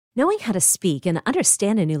Knowing how to speak and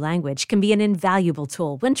understand a new language can be an invaluable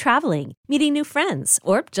tool when traveling, meeting new friends,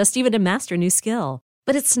 or just even to master a new skill.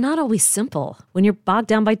 But it's not always simple when you're bogged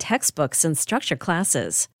down by textbooks and structured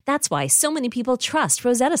classes. That's why so many people trust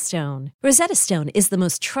Rosetta Stone. Rosetta Stone is the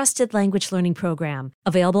most trusted language learning program,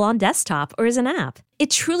 available on desktop or as an app. It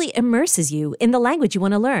truly immerses you in the language you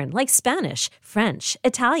want to learn, like Spanish, French,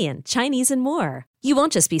 Italian, Chinese, and more. You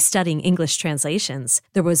won't just be studying English translations.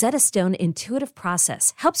 The Rosetta Stone intuitive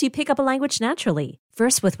process helps you pick up a language naturally,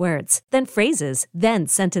 first with words, then phrases, then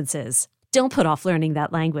sentences. Don't put off learning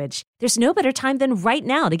that language. There's no better time than right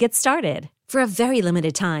now to get started. For a very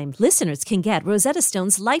limited time, listeners can get Rosetta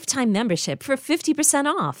Stone's lifetime membership for 50%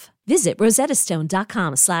 off. Visit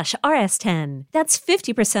rosettastone.com/rs10. That's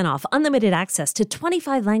 50% off unlimited access to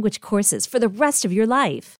 25 language courses for the rest of your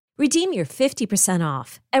life. Redeem your 50%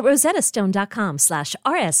 off at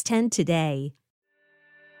rosettastone.com/rs10 today.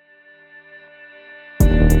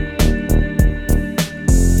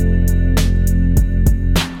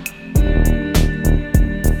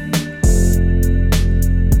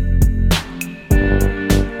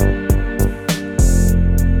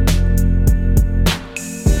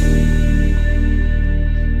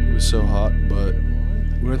 So hot, but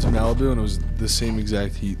we went to Malibu and it was the same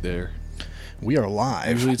exact heat there. We are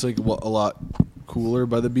live. Usually it's like a lot cooler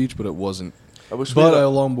by the beach, but it wasn't. I wish but I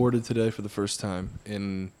longboarded today for the first time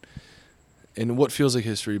in what feels like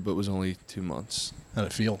history, but was only 2 months. How'd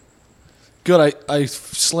it feel? Good. I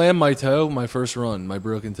slammed my toe, my first run, my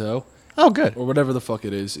broken toe. Oh, good. Or whatever the fuck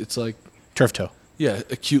it is. It's like turf toe. Yeah,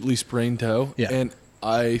 acutely sprained toe. Yeah. And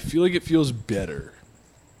I feel like it feels better.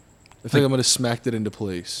 I think I'm gonna smacked it into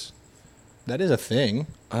place. That is a thing.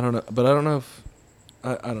 I don't know, but I don't know if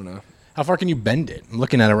I don't know. How far can you bend it? I'm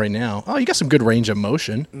looking at it right now. Oh, you got some good range of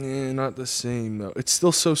motion. Not the same though. It's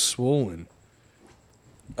still so swollen.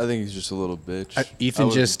 I think he's just a little bitch. Ethan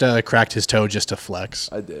just cracked his toe just to flex.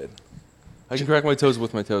 I did. I can crack my toes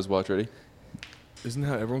with my toes. Watch, ready? Isn't that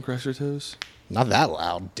how everyone cracks their toes? Not that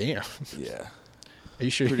loud. Damn. Yeah. Are you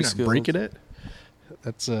sure Pretty you're not skilled. breaking it?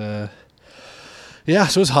 That's Yeah,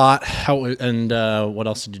 so it was hot. What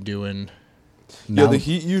else did you do in? Yeah, the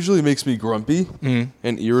heat usually makes me grumpy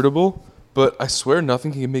and irritable, but I swear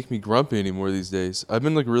nothing can make me grumpy anymore these days. I've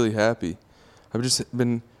been like really happy. I've just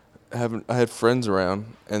been I had friends around,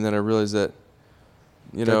 and then I realized that,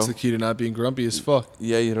 That's the key to not being grumpy as fuck.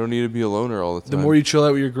 Yeah, you don't need to be a loner all the time. The more you chill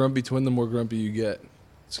out with your grumpy twin, the more grumpy you get.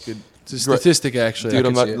 It's good. It's a statistic, actually. Dude,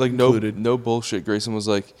 I'm not like no bullshit. Grayson was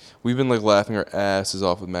like, we've been like laughing our asses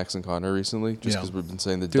off with Max and Connor recently, just because we've been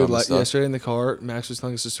saying the dumbest stuff. Yesterday in the car, Max was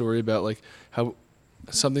telling us a story about like how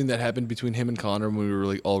something that happened between him and Connor when we were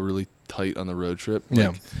like all really tight on the road trip,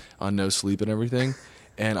 like, on no sleep and everything.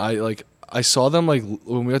 And I saw them like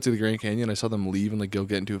when we got to the Grand Canyon, I saw them leave and like go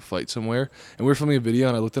get into a fight somewhere. And we were filming a video,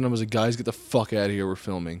 and I looked at them and was like, "Guys, get the fuck out of here! We're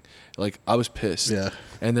filming." Like I was pissed. Yeah.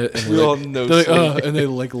 And they all know. and they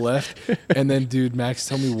like left. And then, dude, Max,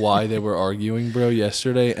 tell me why they were arguing, bro,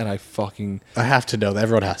 yesterday. And I have to know.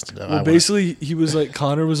 Everyone has to know. Well, basically, he was like,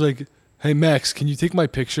 Connor was like, "Hey, Max, can you take my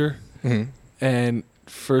picture?" Mm-hmm. And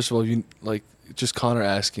first of all, you like just Connor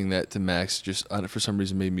asking that to Max just for some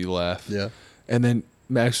reason made me laugh. Yeah. And then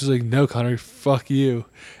Max was like, "No, Connor, fuck you."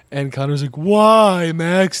 And Connor was like, "Why,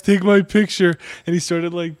 Max? Take my picture." And he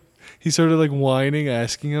started like whining,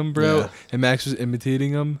 asking him, bro. Yeah. And Max was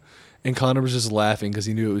imitating him. And Connor was just laughing because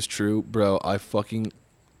he knew it was true. Bro, I fucking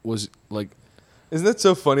was like... Isn't that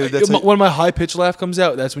so funny? That's when my high-pitched laugh comes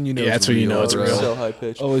out, that's when you know that's when you know it's real. So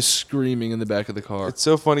high-pitched. I was screaming in the back of the car. It's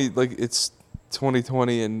so funny. Like, it's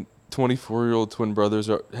 2020 and 24-year-old twin brothers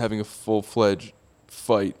are having a full-fledged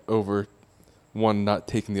fight over one not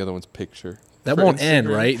taking the other one's picture. That won't end,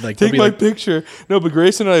 right? Like, take my picture. No, but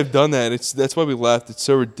Grayson and I have done that, and that's why we laughed. It's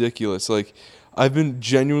so ridiculous. Like, I've been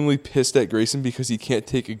genuinely pissed at Grayson because he can't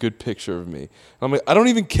take a good picture of me. I'm like, I don't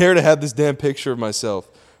even care to have this damn picture of myself,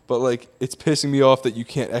 but like, it's pissing me off that you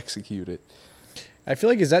can't execute it. I feel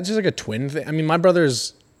like, is that just like a twin thing? I mean, my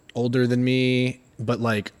brother's older than me, but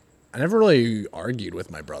like, I never really argued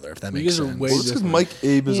with my brother, if that makes sense. Well, it's because Mike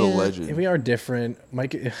Abe is a legend. We are different.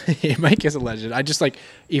 Mike is a legend. I just like,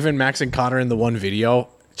 even Max and Connor in the one video,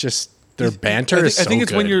 just their banter is so good. I think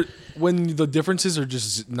it's when the differences are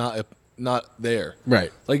just not there.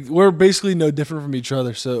 Right. Like, we're basically no different from each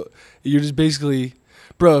other. So you're just basically,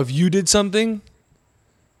 bro, if you did something,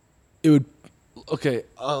 it would, okay,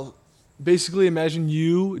 basically imagine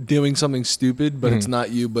you doing something stupid, but it's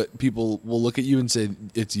not you, but people will look at you and say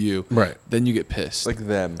it's you. Right. Then you get pissed. Like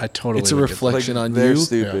them. I totally It's a reflection on they're you.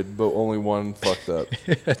 stupid, but only one fucked up.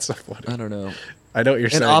 That's so funny. I don't know. I know what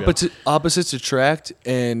you're saying. And opposites attract,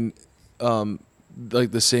 and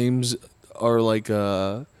like the sames are like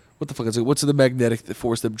What the fuck? It's like, what's the magnetic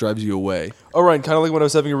force that drives you away? Oh, right. Kind of like when I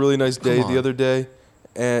was having a really nice day Come on. the other day,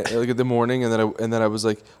 and like in the morning, and then I was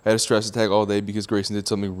like, I had a stress attack all day because Grayson did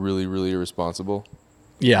something really, really irresponsible,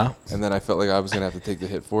 Yeah. and then I felt like I was gonna have to take the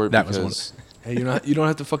hit for it. That was because, Hey, you don't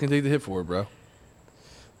have to fucking take the hit for it, bro.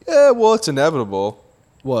 Yeah, well, it's inevitable.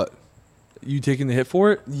 What? You taking the hit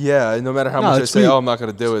for it? Yeah, no matter how No, much I it's say, me. oh, I'm not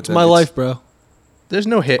gonna do it. It's my life, bro. There's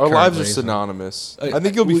no hit. Our lives are currently, so- synonymous. I- I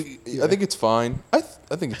think you'll be. yeah. I think it's fine.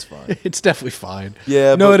 I think it's fine. It's definitely fine.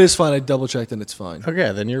 Yeah. No, but, it is fine. I double checked and it's fine.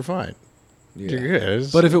 Okay, then you're fine. Yeah. You're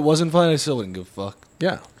good. But if it wasn't fine, I still wouldn't give a fuck.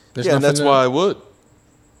 yeah, there's Yeah, and that's nothing why I would.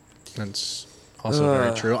 That's also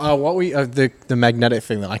very true. Oh, what we the magnetic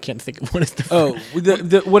thing that I can't think of what is the Oh,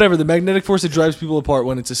 whatever. The magnetic force that drives people apart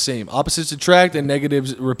when it's the same. Opposites attract and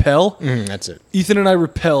negatives repel. That's it. Ethan and I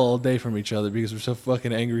repel all day from each other because we're so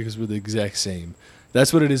fucking angry because we're the exact same.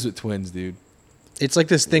 That's what it is with twins, dude. It's like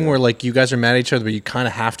this thing where like you guys are mad at each other, but you kind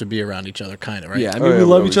of have to be around each other, kind of, right? Yeah, I Oh, mean, yeah, we we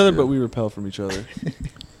love always each other, do. but we repel from each other.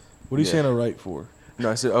 What are you Yeah. saying all right for? No,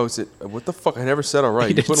 I said. Oh, is it? What the fuck? I never said all right. He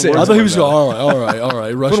You did putting say- words I I thought in he my was mouth. all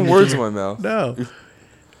right. Russian Putting words in my mouth. No.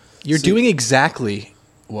 You're See- doing exactly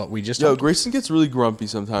what we just Yo, talked about. Grayson gets really grumpy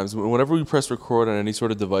sometimes. Whenever we press record on any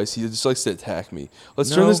sort of device, he just likes to attack me. Let's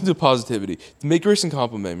turn No. this into positivity. Make Grayson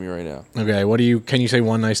compliment me right now. Okay, can you say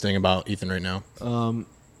one nice thing about Ethan right now?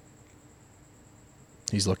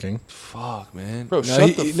 He's looking. Fuck, man. Bro,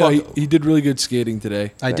 shut the fuck up. he did really good skating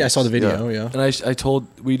today. I saw the video, yeah. And I told,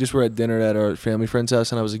 we just were at dinner at our family friend's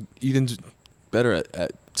house, and I was like, Ethan's better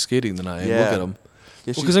at skating than I am. Yeah. Look at him.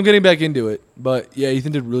 Yeah, Well, because I'm getting back into it. But yeah,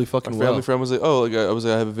 Ethan did really my fucking family well. friend was like, "Oh, like I was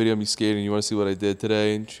like, I have a video of me skating. You want to see what I did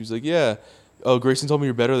today?" And she was like, "Yeah." Oh, Grayson told me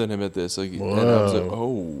you're better than him at this. Like, and I was like,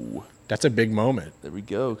 "Oh, That's a big moment. there we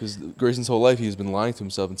go." Because Grayson's whole life he's been lying to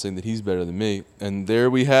himself and saying that he's better than me, and there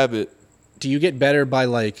we have it. Do you get better by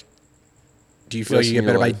like? Do you feel like you Resting get your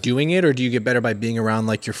better by life. doing it, or do you get better by being around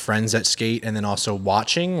like your friends that skate and then also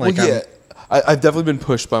watching? Like, Well, yeah, I've definitely been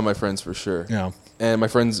pushed by my friends for sure. Yeah. And my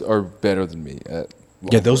friends are better than me at.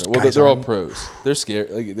 Yeah, those well, guys they're all are- pros. They're scary.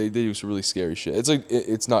 Like they do some really scary shit. It's like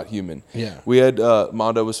it's not human. Yeah. We had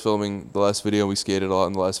Mondo was filming the last video. We skated a lot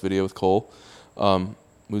in the last video with Cole,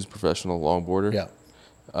 who's a professional longboarder. Yeah.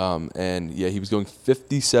 And yeah, he was going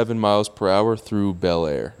 57 miles per hour through Bel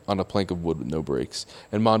Air on a plank of wood with no brakes.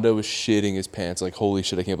 And Mondo was shitting his pants like, holy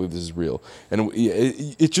shit, I can't believe this is real. And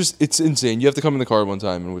it's insane. You have to come in the car one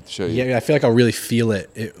time and we have to show you. Yeah, I feel like I'll really feel it.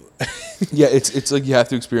 Yeah, it's like you have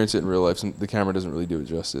to experience it in real life. The camera doesn't really do it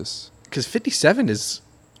justice. Because 57 is.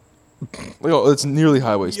 Like, oh, it's nearly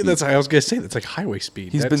highway speed. Yeah, that's I was gonna say. That's like highway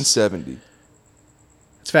speed. He's been 70.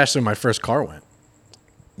 It's faster than my first car went.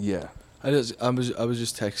 Yeah. I was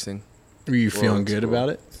just texting. Were you feeling that's good cool. about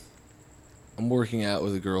it? I'm working out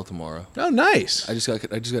with a girl tomorrow. Oh, nice. I just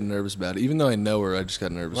got nervous about it. Even though I know her, I just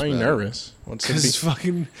got nervous. Why are you about nervous? What's Because it's be,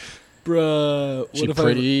 fucking, bruh. she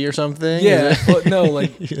pretty or something? Yeah, Is it- but no,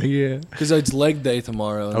 like, yeah. because it's leg day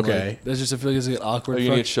tomorrow. And Okay. like, that's just I feel like it's an awkward. Are you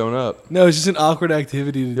going to get fuck- shown up? No, it's just an awkward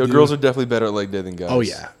activity to Yo, do. girls are definitely better at leg day than guys. Oh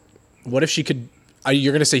yeah. What if she could?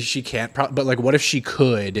 You're gonna say she can't, but like, what if she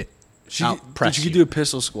could? She, outpress she could you? do a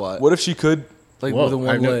pistol squat. What if she could? Like Whoa, with a I've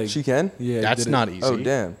one no- leg. She can? Yeah, I That's did it. not easy. Oh,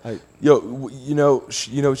 damn. I Yo,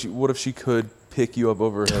 what if she could pick you up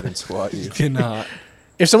over her head and squat you? cannot.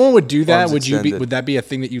 If someone would do that, Arms would you be? extended. Would that be a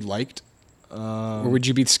thing that you liked, or would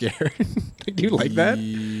you be scared? Like, do you like that?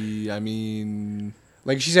 I mean,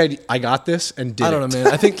 Like she said, I got this and did. I don't it. know,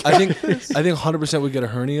 man. I think 100% would get a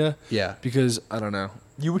hernia. Yeah. Because I don't know.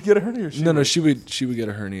 You would get a hernia? Or she No, would? she would get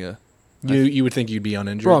a hernia. You would think you'd be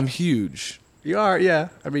uninjured. Bro, I'm huge, You are, yeah.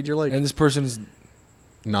 I mean, you're like and this person is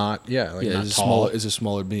not, yeah, like not is tall. a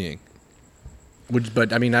smaller being.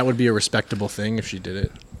 But I mean, that would be a respectable thing if she did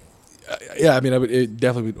it. Yeah, I mean, it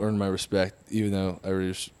definitely would earn my respect, even though I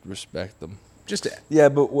respect them. Just Yeah,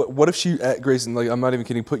 but what if she, Grayson, like, I'm not even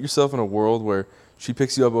kidding, put yourself in a world where she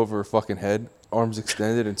picks you up over her fucking head, arms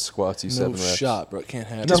extended, and squats you No 7 reps. shot, bro. It can't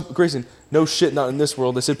happen. No, Grayson, no shit, not in this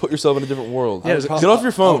world. They said put yourself in a different world. Yeah, Get off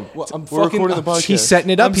your phone. I'm We're fucking- recording the podcast. he's setting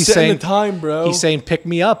it up. I'm He's setting saying the time, bro. He's saying pick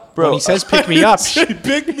me up, Bro, When he says pick me up,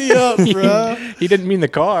 pick me up, bro. he didn't mean the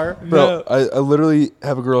car. Bro, I literally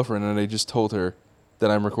have a girlfriend, and I just told her that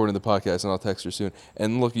I'm recording the podcast, and I'll text her soon.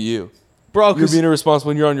 And look at you. Bro, You're 'cause- being irresponsible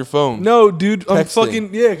when you're on your phone. no, dude, I'm Texting. fucking,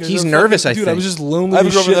 yeah. 'cause He's I'm nervous, fucking, I dude, I think. was just lonely I have a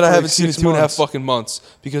as girlfriend shit that I for haven't like seen in 6 2.5 months. fucking months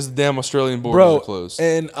because the damn Australian borders Bro, are closed.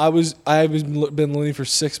 and I have been lonely for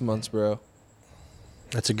 6 months, bro.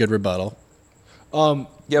 That's a good rebuttal.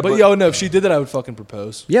 Yeah, but but- yo, no, if she did that, I would fucking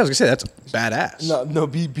propose. Yeah, I was gonna say that's badass. No,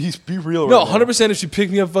 be real. No, right now. 100%. If she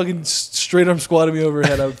picked me up, fucking straight arm squatted me over her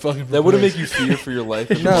head, I would fucking. That wouldn't propose. make you fear for your life.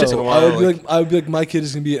 every No, once in a I while, would be like, my kid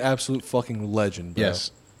is gonna be an absolute fucking legend, bro.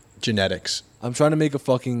 Yes, Genetics. I'm trying to make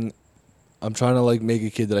like make a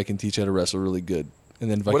kid that I can teach how to wrestle really good, and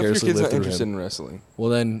then What if your vicariously kid's live not through interested him. in wrestling? Well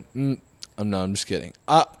then, I'm just kidding.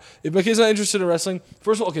 If my kid's not interested in wrestling,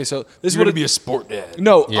 first of all, okay, so this is You're what gonna be a sport dad.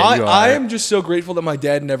 No, Yeah, you I are. am just so grateful that my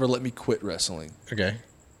dad never let me quit wrestling Okay.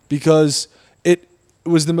 because it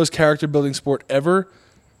was the most character building sport ever.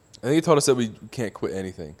 I think he taught us that we can't quit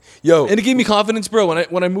anything. Yo, And it gave me confidence, bro.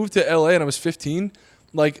 When I moved to LA and I was 15,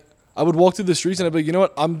 like I would walk through the streets and I'd be like, you know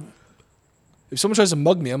what? If someone tries to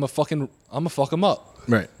mug me, I'm gonna fuck them up.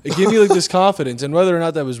 Right. It gave me like this confidence, and whether or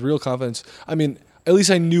not that was real confidence, I mean, at least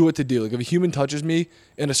I knew what to do. Like if a human touches me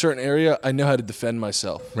in a certain area, I know how to defend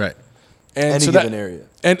myself. Right. And any so given area.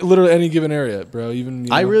 and literally any given area, bro. Even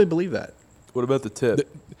I really believe that. What about the tip?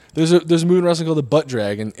 there's a move in wrestling called the butt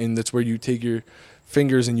drag, and that's where you take your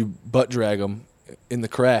fingers and you butt drag them in the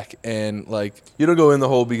crack, and like You don't go in the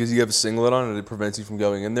hole because you have a singlet on and it prevents you from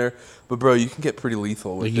going in there. But bro, you can get pretty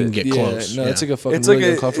lethal with Like you it. can get yeah, close. no, yeah. it's like a fucking It's really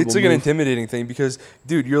like uncomfortable it's like an move. intimidating thing because,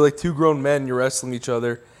 dude, you're like two grown men, you're wrestling each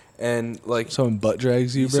other, and like Someone butt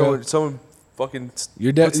drags you, bro. someone fucking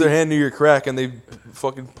Your dad- puts their hand near your crack and they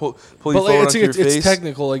fucking pull you But forward like onto your it's face.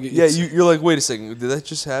 technical, like Yeah, it's, you're like, wait a second, did that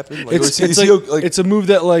just happen? Like, it's it's a move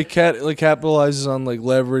that like capitalizes on like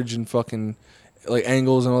leverage and fucking like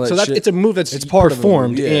angles and all that. So that shit. it's a move that's It's part of it,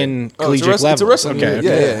 performed yeah. in Oh, it's collegiate level. it's a wrestling Okay, move.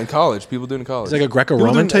 okay. Yeah, in college, people do it in college. It's like a People do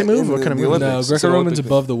Greco-Roman it type in move. the- What kind of the move? Olympics. No, It's an Greco-Roman's Olympic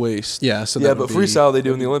above the waist. Yeah, so yeah, that but would be- freestyle they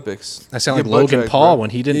do in the Olympics. I sound You like get butt Logan dragged, Paul bro. when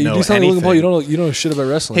he didn't You know do sound like anything. Logan Paul. You don't know shit about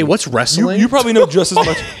wrestling. Hey, what's wrestling? You probably know just as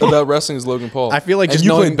much about wrestling as Logan Paul. I feel like and just you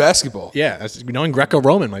knowing- played basketball. Yeah, knowing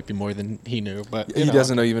Greco-Roman might be more than he knew, but He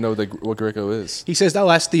doesn't even know what Greco is. He says, "Oh,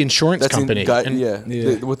 that's the insurance That's company." In,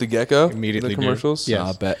 And with the gecko, Immediately the knew. commercials. Yeah.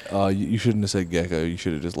 I bet you shouldn't have said gecko. You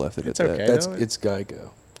should have just left it It's at okay. that. That's No, it's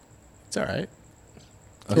Geico. It's all right.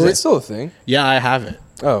 Is that still a thing? Yeah, I have it.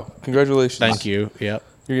 Oh, congratulations! Thank you. Yep.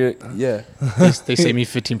 You're gonna, yeah. They save me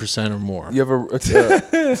 15% or more. You have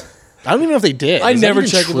a. I don't even know if they did. I Is that never even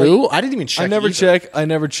check if True. I didn't even check. I never either. check. I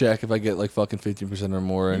never check if I get like fucking 15% or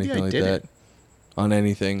more or Maybe anything I like didn't. that on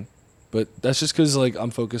anything. But that's just because like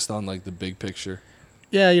I'm focused on like the big picture.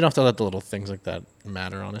 Yeah, you don't have to let the little things like that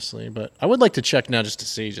matter, honestly. But I would like to check now just to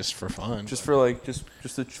see, just for fun. just for like, just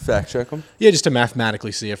to fact check them. Yeah, just to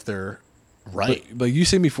mathematically see if they're right. But you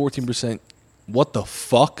say me 14%. What the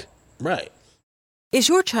fuck? Right. Is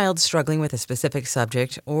your child struggling with a specific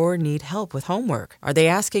subject or need help with homework? Are they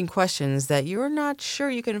asking questions that you're not sure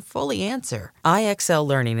you can fully answer? IXL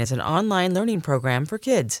Learning is an online learning program for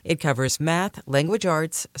kids. It covers math, language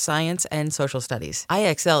arts, science, and social studies.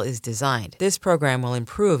 IXL is designed. This program will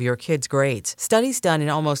improve your kids' grades. Studies done in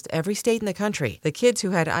almost every state in the country. The kids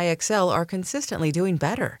who had IXL are consistently doing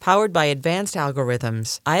better. Powered by advanced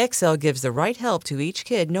algorithms, IXL gives the right help to each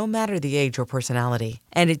kid no matter the age or personality.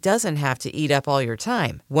 And it doesn't have to eat up all your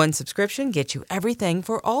time. One subscription gets you everything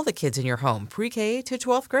for all the kids in your home, pre-K to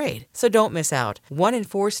 12th grade. So don't miss out. 1 in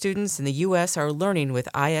 4 students in the U.S. are learning with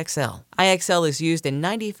IXL. IXL is used in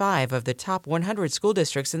 95 of the top 100 school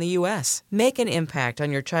districts in the U.S. Make an impact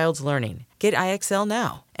on your child's learning. Get IXL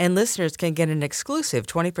now. And listeners can get an exclusive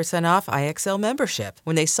 20% off IXL membership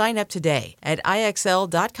when they sign up today at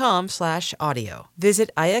IXL.com/audio. Visit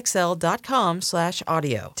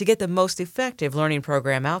IXL.com/audio to get the most effective learning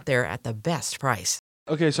program out there at the best price.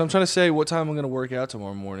 Okay, so I'm trying to say what time I'm going to work out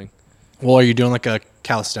tomorrow morning. Well, are you doing like a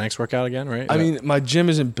calisthenics workout again, right? I mean, my gym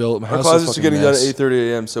isn't built. My Our house classes is are a getting fucking done at mess.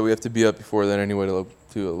 8:30 a.m., so we have to be up before then anyway to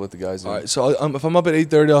let the guys in. All right, so if I'm up at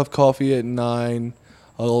 8:30, I'll have coffee at 9.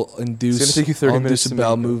 I'll induce. It's gonna take you 30 I'll minutes induce to a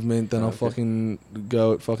bowel make it. movement. Then I'll Okay. fucking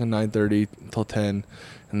go at fucking 9:30 until 10,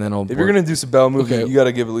 and then I'll. If you're gonna do some bowel movement, Okay. you got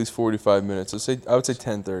to give at least 45 minutes. I would say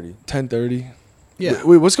 10:30. 10:30. yeah.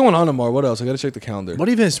 Wait, what's going on tomorrow? What else? I gotta check the calendar. What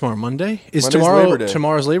even is tomorrow? Monday? Is Monday's tomorrow Labor Day.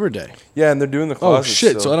 tomorrow's Labor Day? Yeah, and they're doing the Oh classes.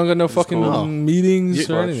 shit! So I don't got no it's fucking cool. Oh. meetings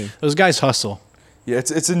You- or anything. Those guys hustle. Yeah,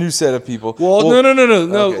 it's a new set of people. Well, no.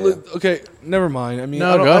 okay, yeah. Okay, never mind. I mean,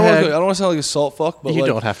 No, I don't, go I don't ahead. Wanna, I don't want to sound like a salt fuck, but You like,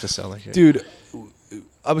 don't have to sell like it. dude,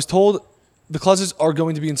 I was told the closets are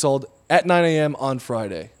going to be installed at 9 a.m. on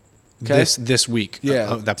Friday. Okay, This week.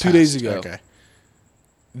 Yeah, that 2 days passed. ago. Okay.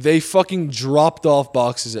 they fucking dropped off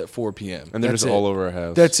boxes at 4 p.m. And they're That's just it. all over our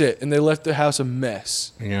house. That's it, and they left the house a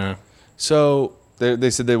mess. Yeah. So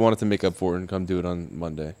They said they wanted to make up for it and come do it on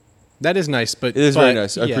Monday. That is nice, but It is very but,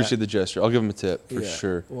 nice. I yeah. appreciate the gesture. I'll give them a tip for yeah,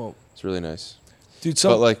 sure. Well, It's really nice. dude,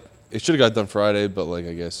 But like, it should have got done Friday. But like,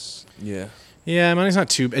 I guess yeah, Yeah, money's not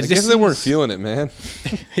too bad. I guess they weren't feeling it, man.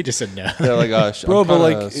 He just said no. They're like, gosh, bro, I'm but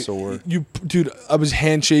kinda like, sore. dude, I was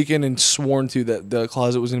handshaking and sworn to that the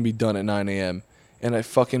closet was gonna be done at 9 a.m. and I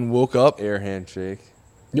fucking woke up. Air handshake.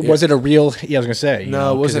 Was it a real? Yeah, I was gonna say.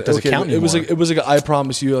 No, it wasn't. It doesn't count anymore. It was like a, I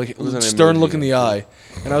promise you, like wasn't an stern emoji, look in the yeah. eye,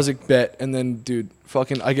 and I was like, bet. And then, dude,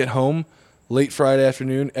 fucking, I get home late Friday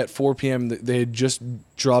afternoon at 4 p.m. They had just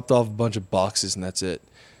dropped off a bunch of boxes, and that's it.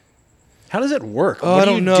 How does it work? Oh, What I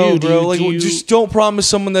do don't you know, do? bro. Just don't promise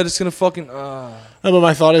someone that it's gonna fucking. No, but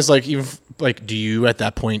my thought is like, even like, do you at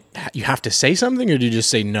that point you have to say something, or do you just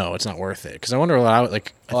say no? It's not worth it. Because I wonder what I would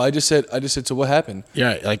like. Oh, I just said. So what happened?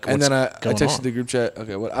 Yeah, like, And then I going texted on? the group chat.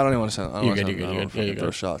 Okay, what? I don't even want to sound. I don't You're want to good, sound. I you're don't good, you're wanna good. throw Yeah, you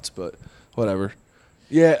go. shots, but whatever.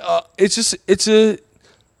 Yeah, it's a.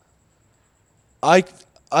 I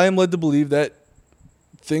am led to believe that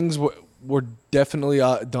things were definitely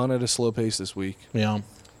done at a slow pace this week, Yeah.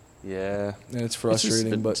 Yeah. and it's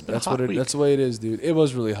frustrating. been- but it's been a that's hot what week. that's the way it is, dude. It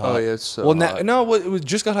was really hot. Oh, yeah, it's so well. hot. It was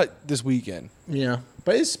just got hot this weekend. Yeah,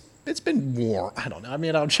 but it's been warm. I don't know. I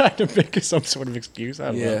mean, I'm trying to make some sort of excuse. I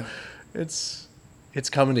don't Yeah. know. It's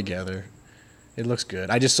coming together. It looks good.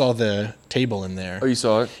 I just saw the table in there. Oh, you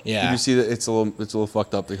saw it? Yeah. Did you see that it's a little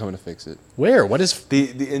fucked up? They're coming to fix it. Where? What is?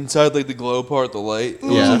 The inside, like the glow part, the light, it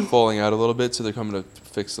was Yeah. like falling out a little bit, so they're coming to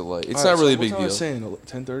fix the light. It's not really a big deal. Saying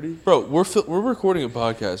 10:30. Bro, we're recording a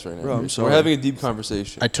podcast right now. Bro, I'm sorry. We're having a deep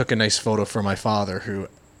conversation. I took a nice photo for my father, who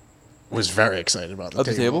was very excited about Of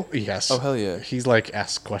the table? Yes. Oh, hell yeah. He's like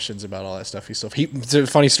asked questions about all that stuff. It's a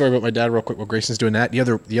funny story about my dad, real quick. While Grayson's doing that, the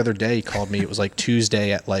other day he called me. It was like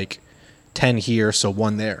Tuesday at like 10 here, so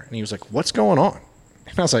 1 there, and he was like, "What's going on?"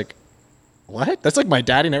 And I was like, "What?" That's like my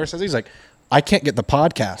dad. He never says. He's like, "I can't get the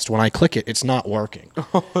podcast. When I click it, it's not working."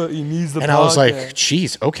 he needs the And I was like,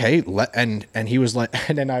 "Geez, okay." And he was like,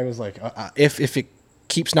 and then I was like, "If it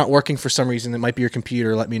keeps not working for some reason, it might be your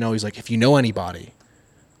computer. Let me know." He's like, "If you know anybody,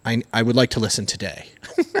 I would like to listen today."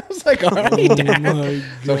 I was like, "All right, Dad."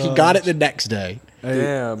 So he got it the next day.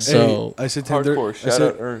 damn. So I said 10:30. Hardcore. Shout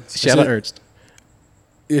out Ernst. Shout out Ernst.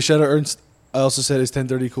 Yeah, shout out Ernst. I also said it's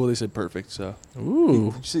 10:30 cool. They said perfect. So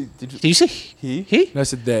Ooh. Did Did you say He? He? and I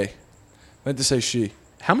said they. I meant to say she.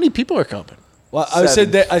 How many people are coming? Well, I said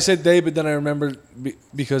 7. they. I said they, but then I remembered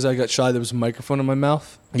because I got shy. There was a microphone in my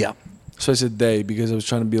mouth, Yeah. so I said they because I was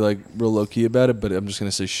trying to be like real low key about it. But I'm just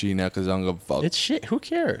gonna say she now because I don't give a fuck. It's shit. Who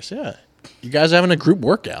cares? Yeah. You guys are having a group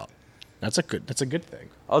workout. That's a good thing.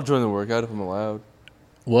 I'll join the workout if I'm allowed.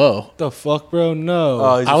 Whoa. What the fuck, bro? No.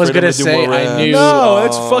 Oh, he's I was afraid I'm gonna do say more I reps. knew- no,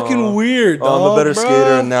 that's fucking weird. Oh, I'm a dog, better bro.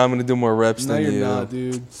 skater, and now I'm gonna do more reps No, than you're you. not,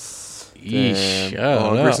 dude. Yeesh. Damn. I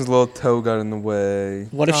don't know. Grayson's little toe got in the way.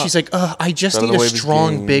 What if she's like, I just Gotta need a wave his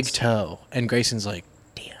strong big gains. toe, and Grayson's like,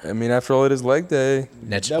 damn. I mean, after all, it is leg day.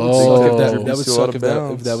 That's That would suck if that, Oh. that would Still suck out of if that,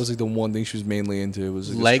 bounds. if that was like the one thing she was mainly into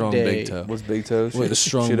was like a Leg strong day. big toe. What's big toe? Wait, a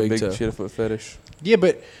strong she had big toe. She had a foot fetish. Yeah,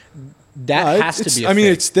 but that No, has to it's- be. I mean,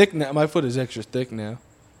 thing. it's thick now. My foot is extra thick now.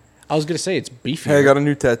 I was gonna say it's beefy. Hey, I got a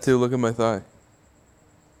new tattoo. Look at my thigh.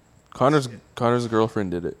 Connor's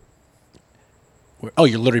girlfriend did it. Oh,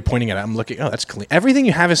 you're literally pointing at it. I'm looking. Oh, that's clean. Everything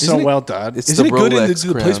you have is so Isn't it- well done. It's Isn't the it good? Rolex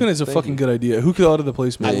The crown. placement is a Thank fucking you. good idea. Who thought of the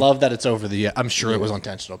placement? I love that it's over the. I'm sure it was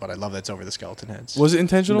intentional, but I love that it's over the skeleton heads. Was it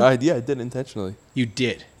intentional? Yeah, I did it intentionally. You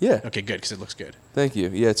did? Yeah. Okay, good, because it looks good. Thank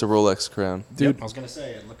you. Yeah, it's a Rolex crown. Dude, I was gonna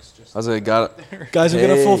say it looks just. I was like, got it. guys, I'm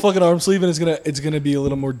getting a full Hey. fucking arm sleeve, and it's gonna be a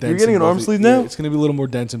little more dense. getting in an arm both of- sleeve yeah, now? it's gonna be a little more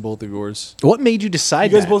dense in both of yours. What made you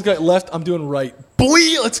decide? You guys that? both got left. I'm doing right. Boy,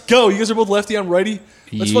 let's go. You guys are both lefty. I'm righty.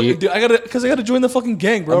 Let's Yeah. fucking do. I gotta join the fucking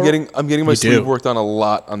gang, bro. I'm getting my Me sleeve too. worked on a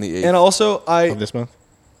lot on the 8th. And also, Of this month.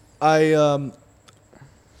 I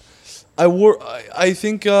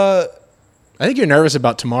think. I think you're nervous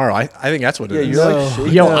about tomorrow. I think that's what it Yeah, is. you're like No.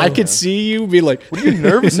 shaking. Yo, No. I could see you be like, What are you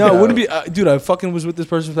nervous No, about? it wouldn't be, dude. I fucking was with this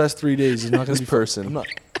person for the past 3 days. It's not gonna This be person. I'm not.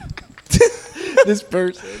 this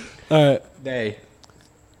person. All right. Hey.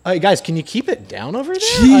 Hey guys, can you keep it down over there?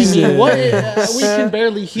 Jesus. I mean, what? We can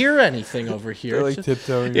barely hear anything over here. They're It's like just-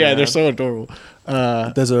 tiptoeing. yeah, they're around. so adorable.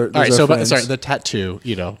 Those are. All right, our so friends. sorry, the tattoo.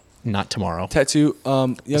 Not tomorrow. Tattoo. Yeah,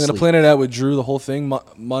 I'm gonna sleeve. plan it out with Drew. The whole thing.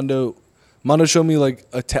 Mondo showed me like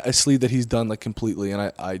a sleeve that he's done like completely,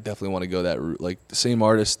 and I definitely want to go that route. Like the same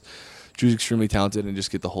artist. Drew's extremely talented, and just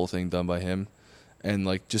get the whole thing done by him, and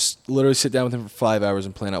like just literally sit down with him for 5 hours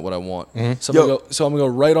and plan out what I want. So I'm gonna go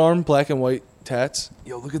right arm black and white tats,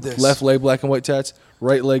 Yo, look at this. left leg black and white tats,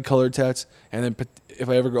 right leg colored tats, and then if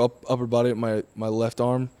I ever go upper body, my left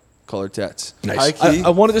arm colored tats. Nice. High key. I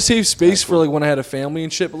wanted to save space for like when I had a family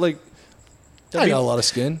and shit, but like I mean- got a lot of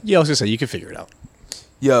skin. Yeah, I was gonna say you can figure it out.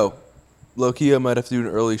 Yo, low-key, I might have to do an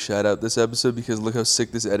early shout-out this episode because look how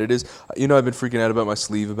sick this edit is. I've been freaking out about my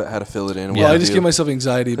sleeve, about how to fill it in. and Well, what I to just do. give myself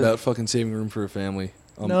anxiety about fucking saving room for a family.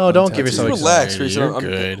 No, don't give tattoos. yourself Just relax, excited. Grayson.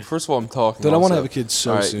 You're good. First of all, I'm talking. Dude, I want to also. have a kid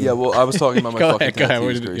so All right, soon. yeah, well, I was talking about my Go fucking ahead, go ahead.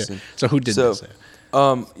 tattoos, What did- Grayson. yeah. So who did this?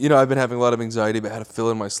 You know, I've been having a lot of anxiety about how to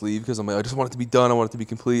fill in my sleeve because I'm like, I just want it to be done. I want it to be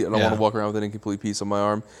complete. And I want Yeah. to walk around with an incomplete piece on my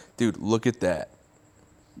arm. Dude, look at that.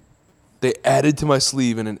 They added to my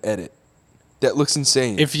sleeve in an edit. That looks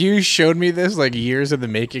insane. If you showed me this like years in the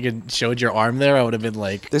making and showed your arm there, I would have been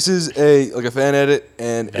like, This is a fan edit,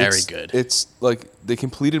 and Very it's, good. It's like they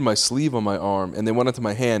completed my sleeve on my arm, and they went onto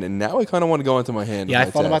my hand, and now I kind of want to go into my hand. yeah, I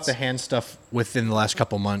with my thought about tats. the hand stuff within the last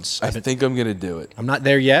couple months. I think I'm gonna do it. I'm not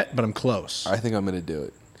there yet, but I'm close. I think I'm gonna do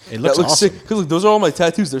it. It looks that looks awesome. sick. Because look, those are all my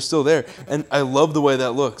tattoos. They're still there, and I love the way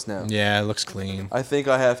that looks now. Yeah, it looks clean. I think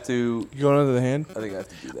I have to. You going under the hand? I think I have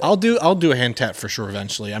to do that. I'll do a hand tap for sure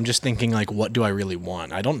eventually. I'm just thinking like, what do I really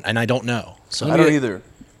want? I don't know. So I don't either.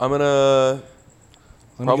 I'm gonna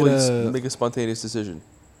Let me probably get a- make a spontaneous decision.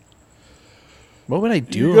 what would I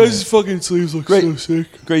do? You guys' fucking sleeves look so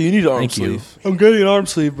sick. Great, you need an arm Thank you. sleeve. I'm getting an arm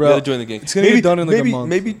sleeve, You bro. gotta join the gang. It's gonna get done in like maybe, a month.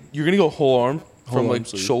 Maybe you're gonna go whole arm from Whole like arm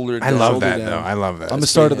sleeve. shoulder. I down. love shoulder that down. though. I love that. I'm gonna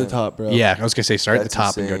That's start at pretty the top, bro. yeah, I was gonna say start at the That's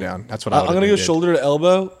top and go insane. down. That's what I I'm would gonna have go shoulder to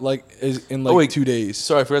elbow, like in like Oh, wait. 2 days.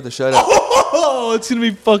 Sorry, I forgot to shout out. Oh, it's gonna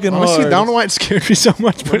be fucking Honestly, I hard. don't know why it scared me so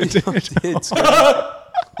much, but it did. Kids.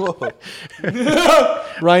 Whoa.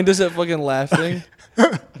 Ryan does that fucking laugh thing.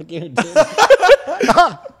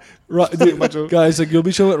 Dude, guys, like you'll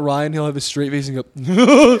be chilling with Ryan, he'll have a straight face and go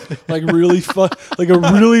like really like a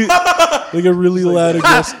really loud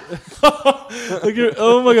aggressive.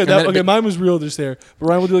 Oh my god, okay, mine was real just there. But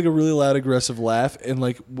Ryan will do like a really loud aggressive laugh, and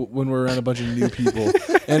like when we're around a bunch of new people,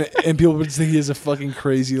 and people would just think he has a fucking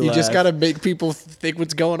crazy laugh. You just gotta make people think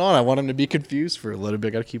what's going on. I want them to be confused for a little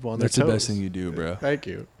bit. Gotta keep on their That's the toes. best thing you do, bro. Thank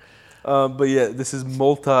you. But yeah, this is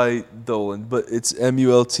multi-Dolan, but it's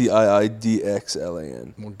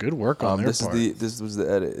MULTIIDXLAN. Well, good work on their This part. this was the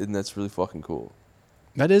edit, and that's really fucking cool.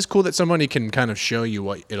 That is cool that somebody can kind of show you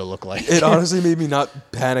what it'll look like. It honestly made me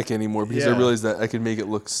not panic anymore because I Yeah. realized that I could make it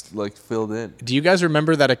look like filled in. Do you guys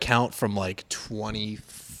remember that account from like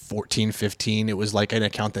 2014, 15? It was like an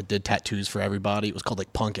account that did tattoos for everybody. It was called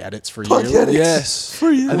like Punk Edits for Punk you. Edits. Yes,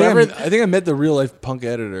 For you. I think I met the real life punk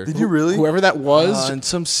editor. Did you really? Whoever that was, In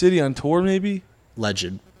some city on tour, maybe.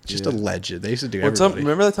 legend. Just a legend. They used to do One time, everybody.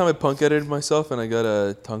 remember that time I punk edited myself and I got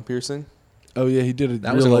a tongue piercing? Oh yeah, he did it.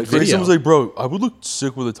 That was an old video. Grayson was like, bro, I would look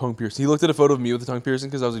sick with a tongue piercing. He looked at a photo of me with a tongue piercing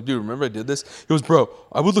because I was like, dude, remember I did this? He goes, bro,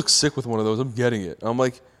 I would look sick with one of those. I'm getting it. I'm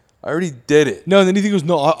like, I already did it. No, and then he goes,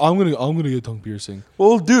 "No, I'm gonna get a tongue piercing.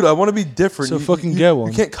 Well, dude, I want to be different. So fucking get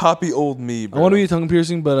one. You can't copy old me, bro. I want to get a tongue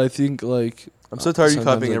piercing, but I think like I'm so tired of you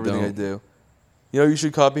sometimes copying everything I don't. do. You know, you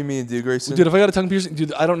should copy me and do, Grayson. Dude, if I got a tongue piercing,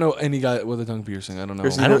 dude, I don't know any guy with a tongue piercing. I don't know.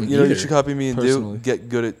 Grayson, I you know, don't you know, you either, should copy me and personally. do. Get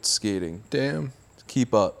good at skating. Damn.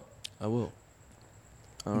 Keep up. I will.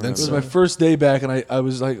 I don't That's It was know. my first day back, and I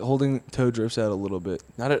was like holding toe drifts out a little bit.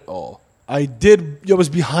 Not at all. I did. I was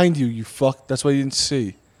behind you. You fuck. That's why you didn't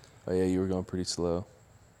see. Oh yeah, you were going pretty slow.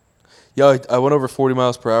 Yeah, I went over 40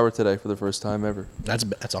 miles per hour today for the first time ever. That's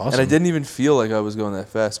awesome. And I didn't even feel like I was going that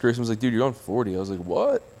fast. Grayson was like, "Dude, you're going 40." I was like,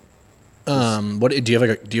 "What?" What do you have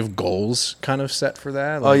like? Do you have goals kind of set for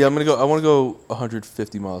that? Oh yeah, I'm gonna go. I want to go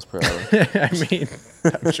 150 miles per hour. I mean,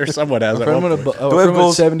 I'm sure someone has. I at put him one on a point. I Do I have put him at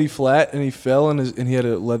goals? 70 flat, and he fell, and he had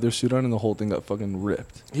a leather suit on, and the whole thing got fucking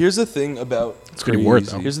ripped. Here's the thing about It's good word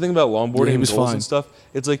crazy. though. Here's the thing about longboarding Yeah, he and was goals fine. and stuff.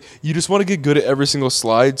 It's like you just want to get good at every single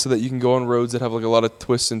slide so that you can go on roads that have like a lot of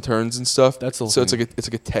twists and turns and stuff. That's the whole so thing. it's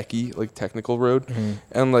like a techie, like technical road,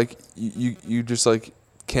 and like you just like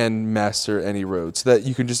can master any road so that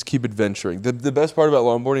you can just keep adventuring. The best part about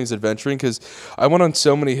longboarding is adventuring because I went on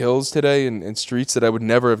so many hills today and streets that I would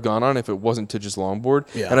never have gone on if it wasn't to just longboard.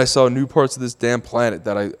 Yeah. And I saw new parts of this damn planet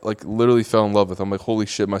that I like literally fell in love with. I'm like, holy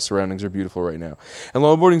shit, my surroundings are beautiful right now. And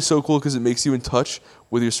longboarding is so cool because it makes you in touch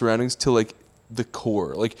with your surroundings to like the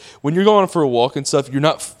core. Like when you're going for a walk and stuff, you're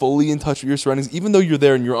not fully in touch with your surroundings, even though you're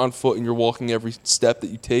there and you're on foot and you're walking every step that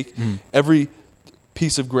you take, every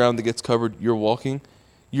piece of ground that gets covered, you're walking.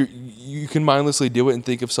 You can mindlessly do it and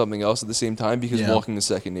think of something else at the same time because Yeah. walking is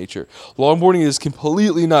second nature. Longboarding is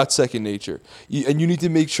completely not second nature, and you need to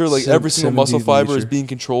make sure like every single muscle 17th fiber is nature. being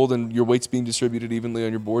controlled and your weight's being distributed evenly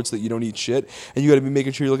on your board so that you don't eat shit. And you got to be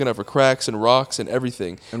making sure you're looking out for cracks and rocks and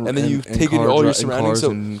everything. And then you take in car all your dri- surroundings. cars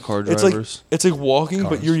So and car it's like drivers. walking, but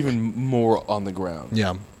Cars. you're even more on the ground.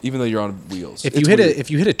 Yeah. Even though you're on wheels. If It's you hit weird. if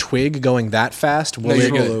you hit a twig going that fast, No, will you're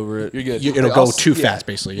it, good. over it. You're good. it'll Like, go I'll- too yeah. fast,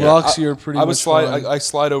 basically. Yeah. Rocks, you're pretty I much was slide. fine. I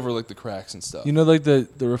slide over like the cracks and stuff. You know, like the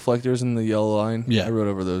reflectors in the yellow line. Yeah. I rode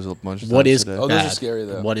over those a bunch of What times is today. Oh, those are bad? scary,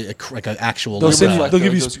 though. What is like an actual? They'll like send you- bad? they'll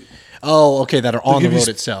give you Those- sp- Oh, okay, that are on the give you road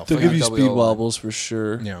sp- itself. They'll Okay. give you double speed line. wobbles for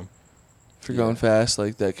sure. Yeah. If you're going fast,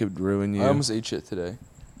 like that could ruin you. I almost ate shit today.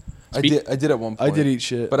 I did at one point. I did eat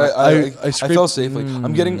shit. But I fell safe. Like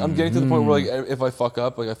I'm getting to the point where like if I fuck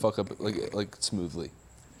up like smoothly.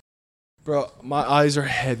 Bro, my eyes are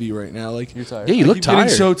heavy right now. Like You're tired. Yeah, you I look keep getting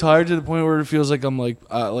tired. so tired to the point where it feels like I'm like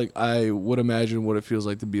I would imagine what it feels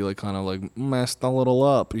like to be like kind of like messed a little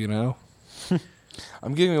up, you know?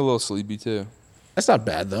 I'm getting a little sleepy too. That's not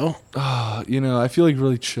bad though. You know, I feel like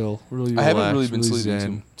really chill, really I haven't relaxed, really been sleeping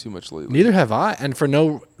zen. too much lately. Neither have I, and for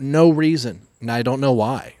no reason, and I don't know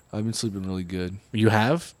why. I've been sleeping really good. You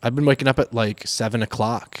have? I've been waking up at like 7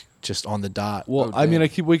 o'clock, just on the dot. Well, Oh, I mean, damn. I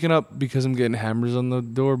keep waking up because I'm getting hammers on the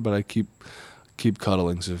door, but I keep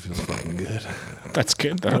cuddling, so it feels fucking good. That's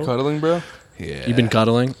good You're cuddling, bro? Yeah, You've been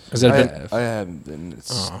cuddling? Has that been? I haven't been.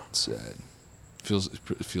 It's Aw. sad.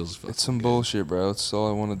 It feels fucking It's some good. bullshit, bro. That's all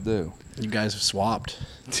I want to do. You guys have swapped.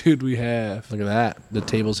 Dude, we have, Look at that. The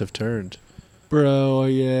tables have turned. bro.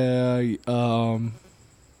 Yeah, You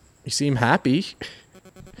seem happy.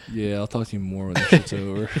 yeah. I'll talk to you more when this shit's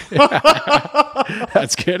over.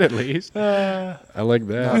 That's good, at least. I like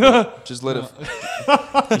that. Just let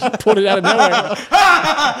it. Pulled it out of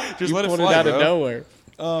nowhere. Just let it Pulled fly, it out bro. of nowhere.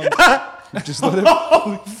 Just let it.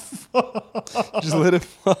 Just let it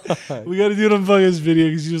fly. We got to do it on fucking video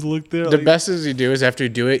because you just look there. The like, best is you do is after you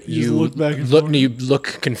do it, You you just look back and look, forth. you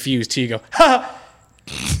look confused. Till you go, ha!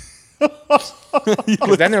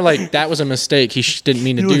 Because then they're like, that was a mistake. He didn't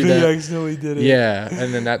mean to do that. accidentally did it. Yeah,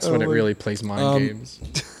 and then that's when it like- really plays mind games.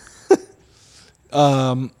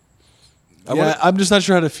 I'm just not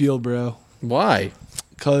sure how to feel, bro. Why?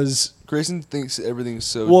 Cause Grayson thinks everything's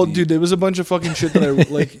so. well, deep. dude, there was a bunch of fucking shit that I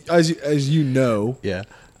like. As you know, Yeah.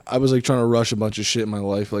 I was like trying to rush a bunch of shit in my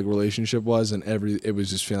life, like relationship wise, and it was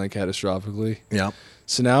just failing catastrophically. Yeah.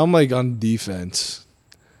 So now I'm like on defense.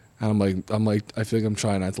 And I'm like I feel like I'm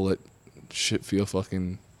trying not to let shit feel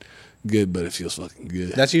fucking good, but it feels fucking good.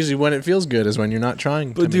 That's usually when it feels good, is when you're not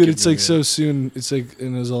trying. But to dude, make it it's feel like good. so soon. It's like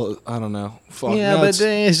and it's all I don't know. Fuck. Yeah, now but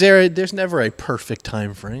it's- there's never a perfect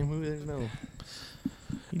time frame. There's no.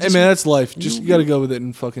 hey man, that's life. Just you got to go with it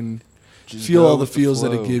and fucking Just feel go all the with the feels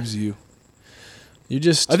that it flow. gives you. You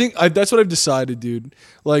just. I think that's what I've decided, dude.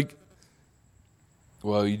 Like,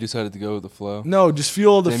 Well, you decided to go with the flow. no, just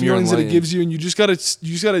feel all the Damn, you're feelings that it enlightened. gives you, and you just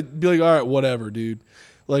gotta be like, all right, whatever, dude.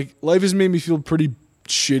 Like, life has made me feel pretty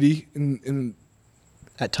shitty in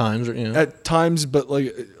at times, you know. at times, but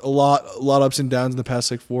like a lot ups and downs in the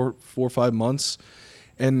past like 4 or 5 months,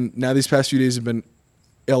 and now these past few days have been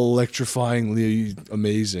electrifyingly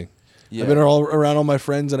amazing. Yeah. I've been all around all my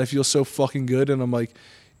friends, and I feel so fucking good, and I'm like,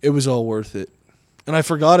 it was all worth it. And I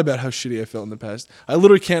forgot about how shitty I felt in the past. I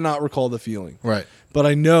literally cannot recall the feeling. Right. But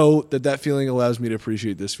I know that feeling allows me to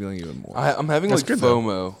appreciate this feeling even more. I'm having That's like good, though.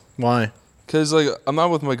 FOMO Why? because like I'm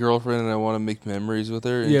not with my girlfriend and I want to make memories with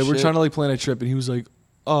her. And yeah, we're shit. trying to like plan a trip, and he was like,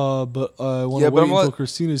 but I want Yeah, to but wait I'm until like-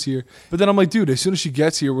 Christina's here. But then I'm like, dude, as soon as she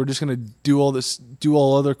gets here, we're just gonna do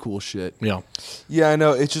all other cool shit. Yeah. Yeah, I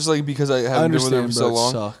know. It's just like because I haven't been with her for understand, so bro, it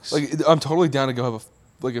long. sucks. Like I'm totally down to go have a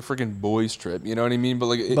freaking boys trip. You know what I mean? But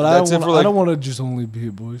like But that's if we're like. I don't want to just only be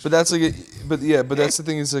a boys. But that's like, but that's the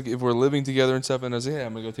thing is like if we're living together and stuff, and I was like, hey,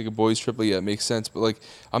 I'm gonna go take a boys trip. Like, yeah, it makes sense. But like,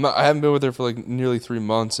 I haven't been with her for like nearly 3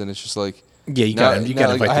 months, and it's just like, Yeah, you now- gotta now, like,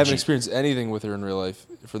 invite I the haven't G. experienced anything with her in real life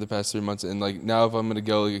for the past 3 months, and like now if I'm gonna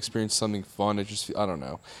go like experience something fun, it just I don't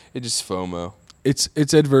know, it just FOMO. it's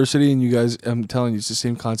adversity, and you guys, I'm telling you, it's the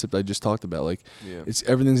same concept I just talked about. Like, Yeah. it's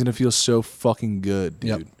everything's gonna feel so fucking good, dude.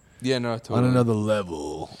 Yep. Yeah, no, totally. On another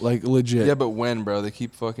level, like legit. Yeah, but when, bro? They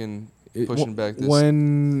keep fucking pushing back this.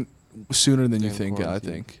 when sooner than you damn think. I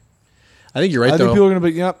quarantine. think. I think you're right I though. think people are gonna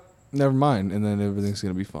be, yep, never mind, and then everything's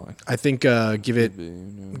gonna be fine. I think give it Maybe, you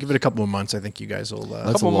know. give it a couple of months. I think you guys will. That's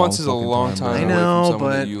a couple a months long is a fucking long time, time. bro. I away know, from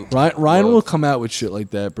someone but- that you Ryan love. will come out with shit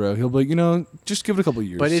like that, bro. He'll be like, just give it a couple of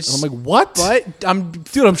years. But it's- and I'm like, what? But I'm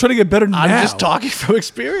dude, I'm trying to get better now. I'm just talking from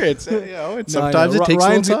experience. You know, No, I know. sometimes it takes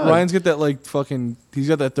Ryan's a little time. Ryan's got that like fucking. He's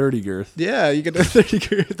got that 30 girth. Yeah, you get the 30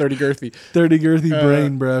 girthy. 30 girthy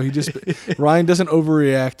brain, bro. He just Ryan doesn't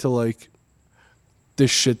overreact to like this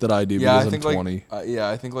shit that I do Yeah, I because think I'm 20. like yeah,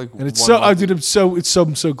 I think like and it's one so, month- dude.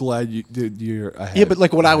 I'm so glad you're. Ahead. Yeah, but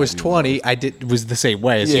like when I was ahead, you 20, I was the same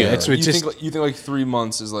way as you. Yeah, It's you just think like 3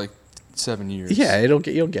 months is like 7 years. yeah, you'll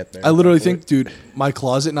get there. I literally think, dude, my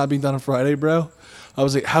closet not being done on Friday, bro. I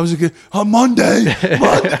was like, how's it good on Monday?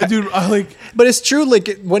 Dude, I like. But it's true.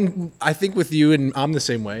 Like when I think with you, and I'm the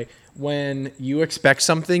same way. When you expect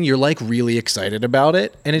something, you're like really excited about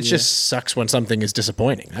it, and it just sucks when something is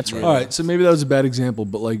disappointing. That's right. All right, so maybe that was a bad example,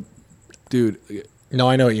 but like, dude, No,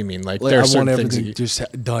 I know what you mean. Like, like there I are certain want things. everything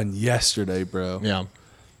just done yesterday, bro. Yeah,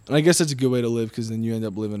 And I guess that's a good way to live because then you end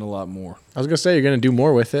up living a lot more. I was gonna say you're gonna do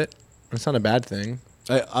more with it. It's not a bad thing.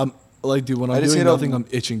 Like, dude, when I'm doing nothing, I'm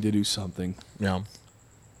itching to do something. Yeah.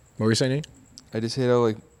 What were you saying, Nate? I just hate how,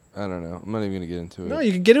 like, I don't know. I'm not even gonna get into it. No,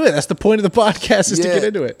 you can get into it. That's the point of the podcast is to get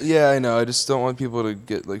into it. Yeah, I know. I just don't want people to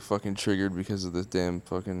get like fucking triggered because of this damn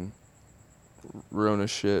fucking Rona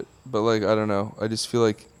shit. But like, I don't know. I just feel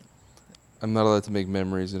like I'm not allowed to make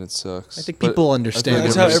memories, and it sucks. I think people understand.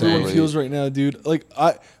 That's how everyone feels right now, dude. Like,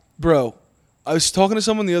 I was talking to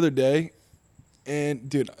someone the other day, and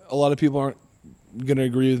dude, a lot of people aren't gonna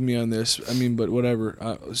agree with me on this. I mean, but whatever.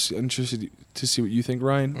 I was interested to see what you think,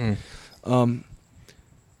 Ryan.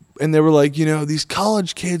 And they were like, you know, these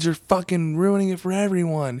college kids are fucking ruining it for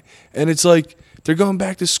everyone. And it's like, they're going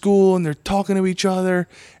back to school and they're talking to each other.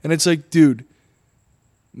 And it's like, dude,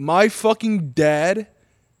 my fucking dad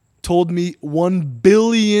told me 1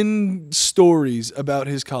 billion stories about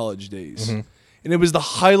his college days. And it was the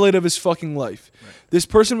highlight of his fucking life. Right. This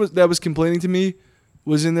person that was complaining to me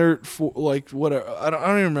was in their, whatever. I don't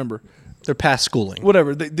even remember. Their past schooling.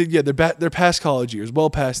 Whatever. They're past college years.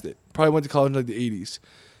 Well past it. Probably went to college in like the 80s.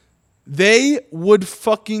 They would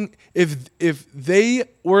fucking, if they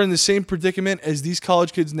were in the same predicament as these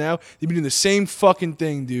college kids now, they'd be doing the same fucking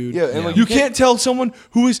thing, dude. Yeah, and like you can't tell someone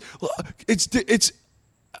who is, it's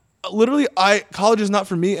literally, college is not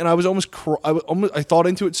for me, and I was I thought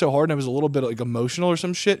into it so hard, and I was a little bit like emotional or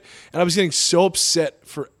some shit, and I was getting so upset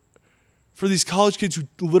for these college kids who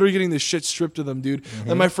literally getting this shit stripped of them, dude.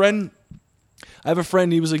 And I have a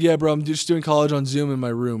friend, he was like, yeah, bro, I'm just doing college on Zoom in my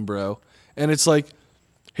room, bro. And it's like,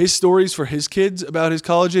 his stories for his kids about his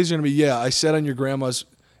college days are going to be, yeah, I sat in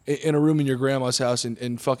a room in your grandma's house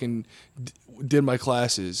and fucking did my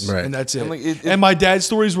classes. Right. And that's it. And, like, and my dad's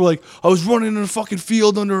stories were like, I was running in a fucking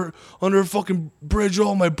field under a fucking bridge with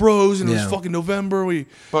all my bros, and it was fucking November. We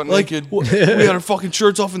naked. We had our fucking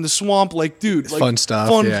shirts off in the swamp. Like, dude. Like, fun stuff.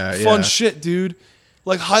 Fun shit, dude.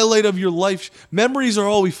 Like, highlight of your life. Memories are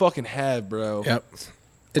all we fucking have, bro. Yep.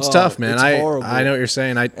 It's tough, man. It's horrible. I know what you're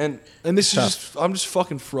saying. And this is just, I'm just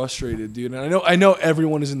fucking frustrated, dude. And I know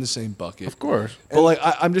everyone is in the same bucket, of course. But like,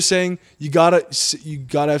 I'm just saying, you gotta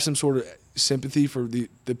have some sort of sympathy for the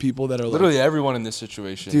people that are literally like, everyone in this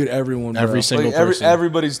situation, dude. Everyone, every single person.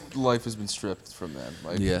 Everybody's life has been stripped from them.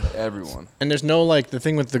 Like, everyone. And there's no like, the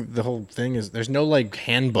thing with the whole thing is there's no like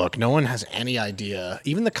handbook. No one has any idea.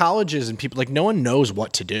 Even the colleges and people, like, no one knows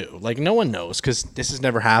what to do. Like, no one knows because this has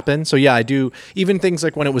never happened. So yeah, I do. Even things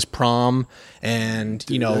like when it was prom and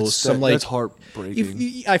dude, that's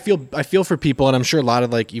heartbreaking. I feel for people, and I'm sure a lot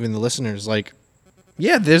of like even the listeners, like,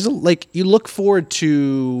 yeah, there's like, you look forward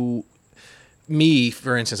to. Me,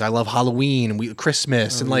 for instance, I love Halloween and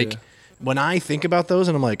Christmas, and like when I think about those,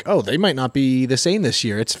 and I'm like, oh, they might not be the same this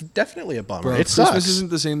year. It's definitely a bummer. Bro, it sucks. Christmas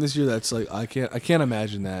isn't the same this year. That's like I can't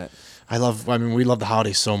imagine that. I mean, we love the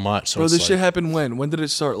holidays so much. So bro, this shit happened when? When did it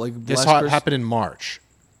start? Like this happened in March.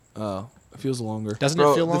 Oh, it feels longer. Doesn't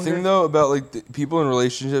it feel longer? The thing though about like people in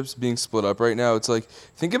relationships being split up right now, it's like,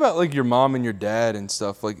 think about like your mom and your dad and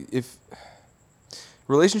stuff. Like, if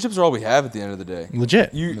relationships are all we have at the end of the day.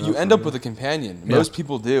 Legit. You end up with a companion. Most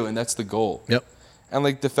people do, and that's the goal. Yep. And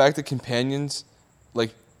like the fact that companions,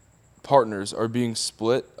 like partners, are being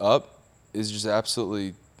split up is just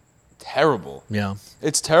absolutely terrible. Yeah.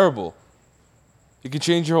 It's terrible. It could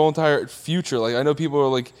change your whole entire future. Like, I know people are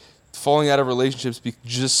like falling out of relationships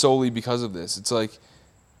just solely because of this. It's like,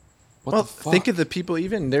 what the fuck? Think of the people,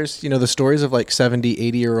 even there's, the stories of like 70,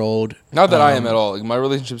 80-year-old. Not that I am at all. Like, my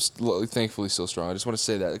relationship's thankfully still strong. I just want to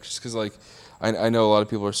say that just because like I know a lot of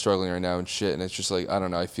people are struggling right now and shit, and it's just like, I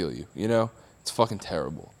don't know, I feel you. It's fucking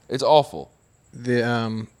terrible. It's awful.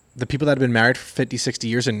 The people that have been married for 50, 60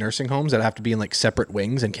 years in nursing homes that have to be in like separate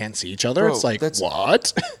wings and can't see each other. Bro, it's like,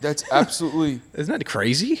 what? That's absolutely isn't that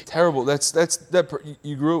crazy? Terrible.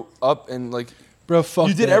 You grew up and like, bro, fuck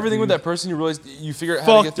you did that, everything dude. with that person. You realized you figure out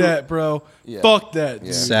how to get through. Fuck that, bro. Yeah. Fuck that.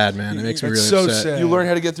 Dude. Sad, man. It makes me really so upset. sad. You learn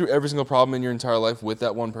how to get through every single problem in your entire life with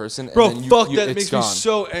that one person. Bro, and then fuck that. It it's makes gone. me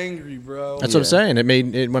so angry, bro. That's what I'm saying. It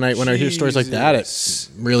made it when I hear stories like that, it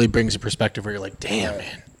really brings a perspective where you're like, damn,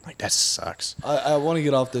 man. Like, that sucks. I want to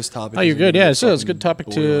get off this topic. Oh, you're good. Yeah, it's a good topic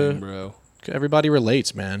boiling, bro. Everybody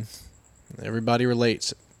relates, man. Everybody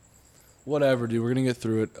relates. Whatever, dude. We're going to get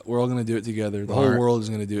through it. We're all going to do it together. The whole world is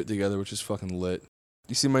going to do it together, which is fucking lit.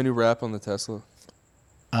 You see my new wrap on the Tesla?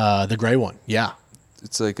 The gray one. Yeah.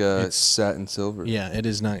 It's like satin silver. Yeah, it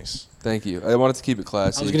is nice. Thank you. I wanted to keep it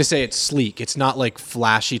classy. I was gonna say it's sleek. It's not like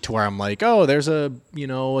flashy to where I'm like, oh, there's a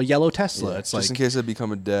yellow Tesla. Yeah, it's just like, in case I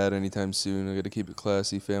become a dad anytime soon, I got to keep it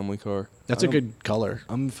classy, family car. That's a good color.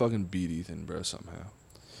 I'm fucking beat Ethan, bro. Somehow.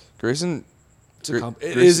 Grayson.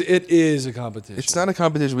 It is a competition. It's not a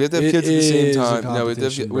competition. We have to have kids at the same time. No, we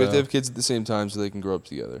have to have kids at the same time so they can grow up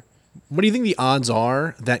together. What do you think the odds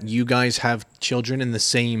are that you guys have children in the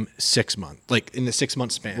same 6 month, like in the 6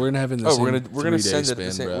 month span? We're gonna have it in the Oh, same we're gonna send it span,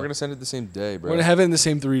 the same. bro. We're gonna send it the same day, bro. We're gonna have it in the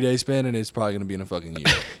same 3-day span, and it's probably gonna be in a fucking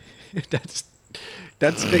year.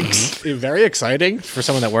 That's very exciting for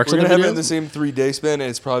someone that works We're on gonna the have it video. in the same 3-day span, and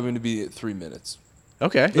it's probably gonna be at 3 minutes.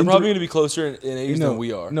 Okay. They're probably gonna be closer in age than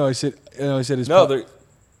we are. No, I said it's No, prob-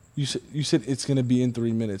 you said it's gonna be in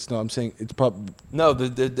 3 minutes. No, I'm saying it's probably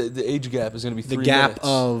the age gap is gonna be 3 The gap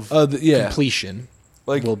minutes. of yeah. completion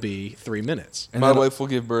Like- will be 3 minutes. And My that'll- wife will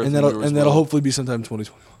give birth, and in a that'll year as and that'll well. hopefully be sometime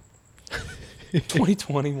 2021.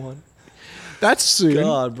 2021. That's soon.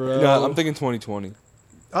 God, bro. No, I'm thinking 2020.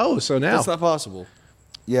 Oh, so now. That's not possible.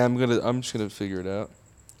 Yeah, I'm just gonna figure it out.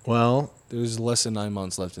 Well, There's less than 9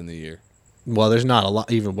 months left in the year. there's not a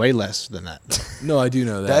lot, even way less than that. No, I do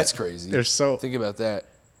know that. That's crazy. There's so- Think about that.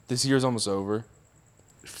 This year's almost over.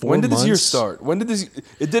 4 When did this year months? start? When did this?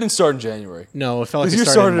 It didn't start in January. No, it felt like This it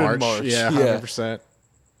year started in started March. in March. Yeah, Yeah. 100%.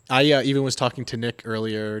 I even was talking to Nick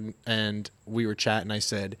earlier, and we were chatting. I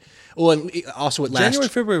said, "Oh, and also at last January,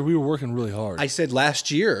 February, we were working really hard. I said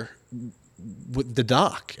last year with the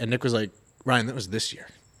doc, and Nick was like, Ryan, that was this year,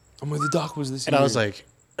 Oh my, the doc was this and year. I was like,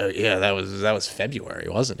 oh, yeah, that was February,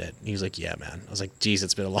 wasn't it? And he was like, yeah, man. I was like, geez,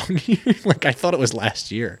 it's been a long year. Like I thought it was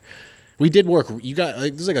last year. We did work. You got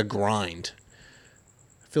like, this is like a grind.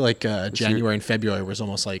 I feel like January and February was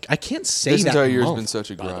almost like I can't say This that entire year's month, been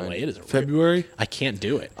such a by the grind. way. It is a February, I can't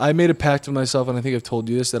do it. I made a pact with myself, and I think I've told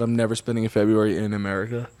you this, that I'm never spending a February in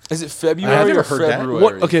America. Is it February I've never or heard that. February?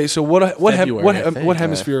 What? Okay, so what February, I think. what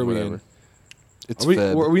hemisphere are we whatever. in? It's Are we,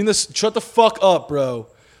 Feb. are we in this? Shut the fuck up, bro.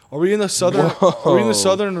 Are we in the southern? Are we in the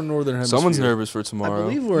southern or northern hemisphere? Someone's nervous for I tomorrow.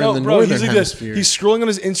 believe we're No, in the bro. northern He's like this. hemisphere. He's scrolling on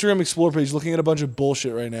his Instagram Explore page, looking at a bunch of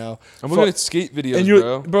bullshit right now. I'm Fuck- looking at skate videos, and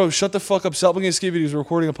you, bro. shut the fuck up. Stop looking at skate videos. We're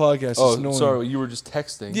recording a podcast. It's Oh, annoying. sorry. You were just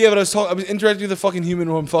texting. Yeah, but I was interacting with the fucking human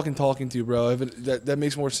who I'm fucking talking to, bro. That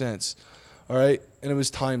makes more sense. All right, and it was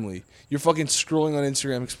timely. You're fucking scrolling on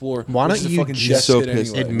Instagram Explore. Why which don't is a you fucking just death so hit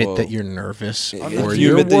pissed. anyway. admit Whoa. that you're nervous And for can your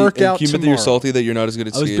you admit workout that you're tomorrow. salty that you're not as good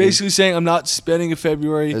at I was skating? basically saying I'm not spending a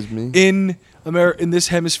February As me? in America, in this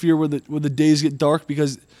hemisphere where the days get dark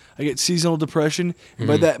because I get seasonal depression. And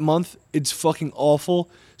by that month, it's fucking awful.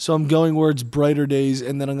 So I'm going where it's brighter days,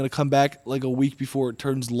 and then I'm gonna come back like a week before it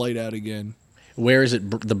turns light out again. Where is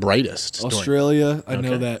it the brightest? Australia, I know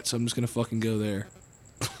Okay. that, so I'm just gonna fucking go there.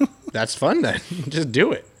 That's fun then. Just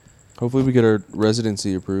do it. Hopefully, we get our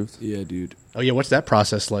residency approved. Yeah, dude. Oh yeah, what's that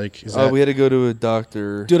process like? Is Oh, that we had to go to a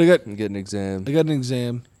doctor. Dude, and get an exam. I got an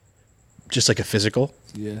exam. just like a physical?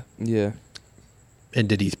 Yeah. Yeah. And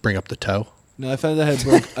did he bring up the toe? No, I found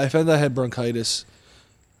I had bronchitis.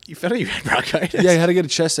 You found out you had bronchitis? Yeah, I had to get a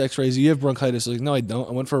chest X-ray. You have bronchitis? I was like, no, I don't.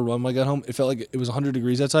 I went for a run when I got home. It felt like it was 100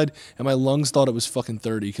 degrees outside, and my lungs thought it was fucking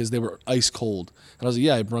 30 because they were ice cold. And I was like,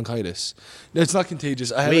 yeah, I have bronchitis. No, it's not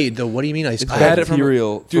contagious. I had Wait, though, what do you mean ice It's cold? I had it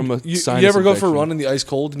bacterial Dude, from a you sinus ever go for a infection. run in the ice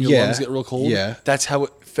cold and your Yeah. lungs get real cold? Yeah. That's how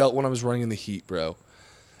it felt when I was running in the heat, bro.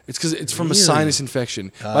 It's because it's from Really? a sinus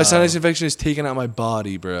infection. My sinus infection is taking out my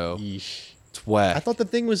body, bro. Yeesh. It's whack. I thought the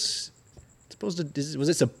thing was supposed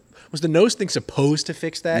to. Was the nose thing supposed to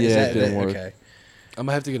fix that? Yeah, Is it didn't work. Okay. I'm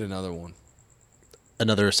gonna have to get another one.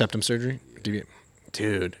 Another septum surgery,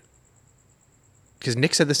 dude. Because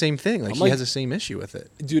Nick said the same thing. Like I'm he like- has the same issue with it.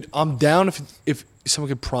 Dude, I'm down if someone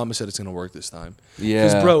could promise that it's gonna work this time. Yeah.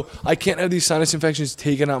 Because, bro, I can't have these sinus infections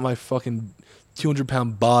taking out my fucking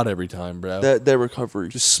 200-pound bod every time, bro. That recovery.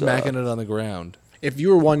 Just smacking it on the ground. If you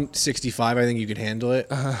were 165, I think you could handle it,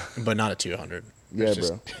 but not at 200. Yeah,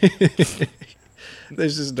 There's bro.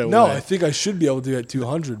 There's just no, No, way. I think I should be able to do at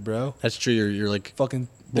 200, bro. That's true. You're like Fucking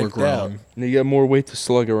more thicked out. grown. And you got more weight to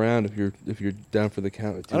slug around if you're down for the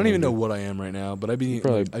count. at I don't even 200. know what I am right now, but I've been eating.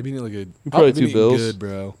 Probably- I've been eating like a. You're probably I've been two eating bills. good,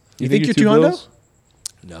 bro. You think you're two 200? bills?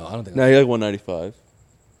 No, I don't think. No, you're like 195.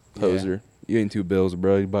 Yeah. Poser. You ain't 2 bills,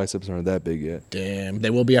 bro. Your biceps aren't that big yet. Damn, they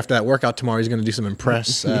will be after that workout tomorrow. He's gonna do some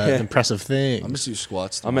impressive things. I'm gonna do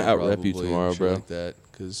squats. I'm gonna tomorrow, out-rep you probably, tomorrow, and shit bro. Like that,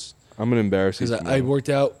 because I'm gonna embarrass you. I worked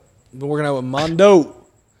out. Been working out with Mondo.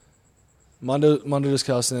 Mondo does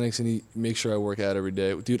calisthenics, and he makes sure I work out every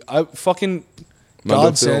day. Dude, I fucking Mondo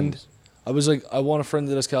godsend. films. I was like, I want a friend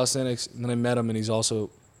that does calisthenics, and then I met him, and he's also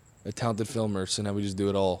a talented filmer. So now we just do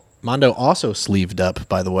it all. Mondo also sleeved up,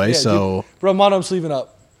 by the way. Yeah, So dude. Bro, Mondo, I'm sleeving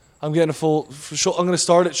up. I'm getting a full. I'm gonna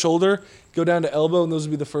start at shoulder, go down to elbow, and those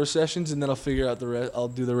will be the first sessions, and then I'll figure out the rest. I'll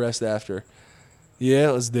do the rest after.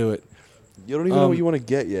 Yeah, let's do it. You don't even know what you want to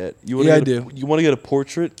get yet. You wanna yeah, get I a- do. You want to get a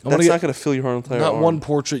portrait? wanna That's get- not gonna fill your whole entire Not arm. one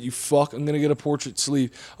portrait, you fuck. I'm gonna get a portrait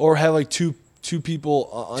sleeve, or have like two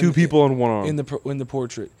people. Two people on one arm. in the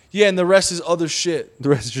portrait. Yeah, and the rest is other shit. The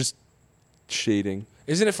rest is just shading.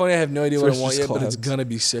 Isn't it funny? I have no idea what I Versus want yet, but it's clouds. gonna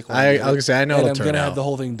be sick. When I get was it. gonna say, I know and it'll I'm turn gonna out. have the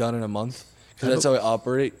whole thing done in a month because that's how I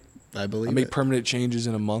operate. I believe I make it. permanent changes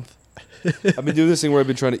in a month. I've been doing this thing where I've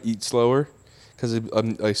been trying to eat slower because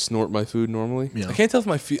I snort my food normally. Yeah. I can't tell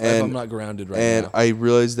if if And- I'm not grounded right And now. I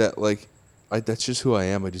realized that that's just who I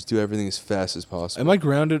am. I just do everything as fast as possible. Am I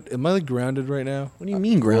grounded? Am I like grounded right now? What do you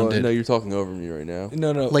mean Well, grounded? no, you're talking over me right now.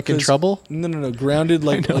 No. Like in 'cause- trouble? No. Grounded.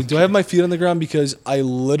 Like do I have my feet on the ground? Because I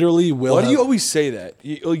literally will. Why do have- you always say that?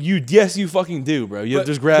 Yes, you fucking do, bro. You But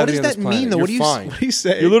there's gravity what does on this that mean, planet. though? You're What do you fine. what do you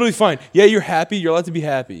say? You're literally fine. Yeah, you're happy. You're allowed to be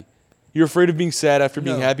happy. You're afraid of being sad after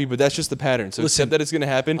being No. happy, but that's just the pattern. So Listen, accept that it's gonna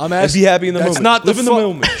happen. I'm and asking. be happy in the That's moment. not Live the in the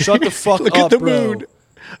moment. Shut the fuck Look up, at the bro. mood.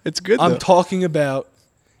 It's good. I'm though. talking about.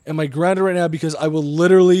 Am I grounded right now? Because I will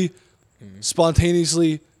literally,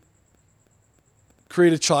 spontaneously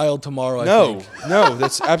create a child tomorrow. I think. No,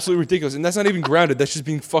 that's absolutely ridiculous, and that's not even grounded. That's just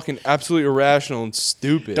being fucking absolutely irrational and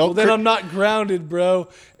stupid. Don't Well, then I'm not grounded, bro.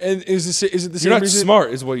 And is it the same You're not reason?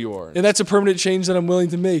 smart, is what you are. And that's a permanent change that I'm willing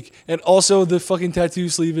to make. And also the fucking tattoo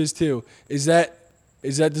sleeve is too. Does that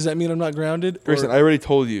mean I'm not grounded? Grayson, Or- I already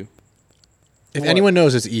told you. If anyone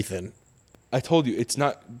knows, it's Ethan. I told you it's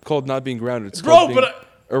not called not being grounded. It's Bro, called being but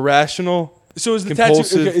irrational. so is the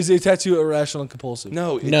compulsive. tattoo? Okay, is the tattoo irrational and compulsive?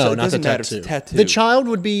 No, No, it not the doesn't matter. tattoo. It's a tattoo. The child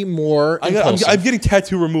would be more impulsive. I'm getting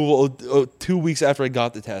tattoo removal 2 weeks after I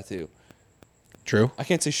got the tattoo. True. I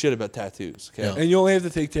can't say shit about tattoos. Okay. No. And you only have to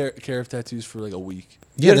take care of tattoos for like a week.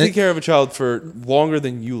 You gotta that- take care of a child for longer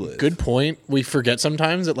than you live. Good point. We forget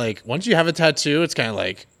sometimes that like once you have a tattoo, it's kind of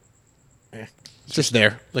like it's just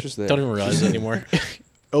there. Like, just there. Don't even realize it anymore.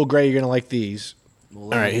 Oh, Gray, you're gonna like these. All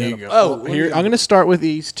right, here you go. Oh, Well, here I'm gonna start with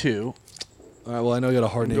these two. All right. Well, I know you got a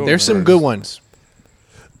hard name. There's some good ones.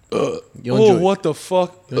 You'll Oh, enjoy. what the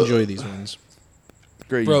fuck, You'll enjoy these ones.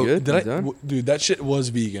 Great, bro? you good? Did You I, done? dude? That shit was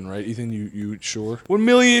vegan, right? Ethan, you sure?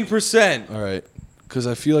 1,000,000%. All right. Because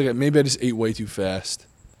I feel like maybe I just ate way too fast.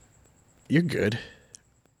 You're good.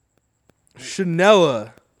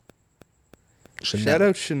 Chanela. Shout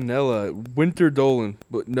out Chanela. Winter Dolan,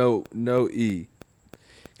 but no E.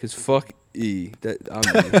 Because fuck E. That I'm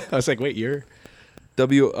I was like, wait, you're.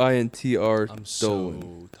 WINTR I'm Dolan.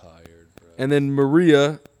 so tired, bro. And then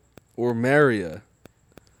Maria or Maria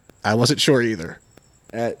I wasn't sure either.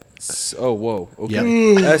 at oh whoa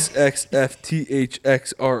okay Yep.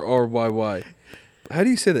 SXFTHXRRYY. How do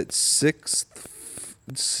you say that? Six.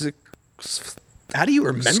 How do you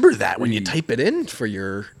remember that when you type it in for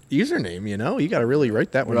your username? You know, you got to really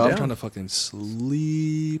write that one Bro, down. I'm trying to fucking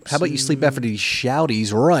sleep. How about you sleep after these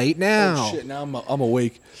shouties right now? Oh shit! Now I'm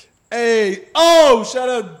awake. Hey, oh, shout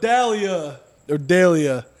out Dahlia or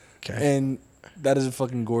Dahlia. Okay. And that is a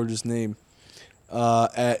fucking gorgeous name.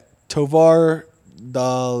 At Tovar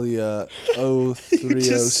Dahlia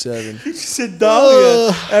 0307. You said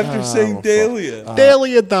Dahlia after saying fuck. Dahlia.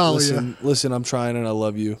 Dahlia, Dahlia. Listen, I'm trying and I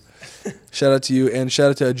love you. Shout out to you and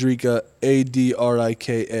shout out to Adrika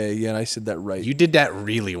ADRIKA. Yeah, and I said that right. You did that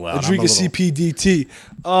really well. Adrika CPDT.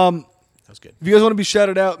 That was good. If you guys want to be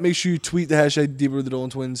shouted out, make sure you tweet the hashtag Deeper with the Dolan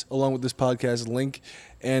Twins along with this podcast link.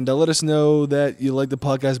 And let us know that you like the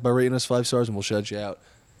podcast by rating us 5 stars and we'll shout you out.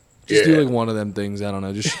 Just do like one of them things. I don't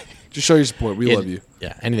know. Just show your support. We love you.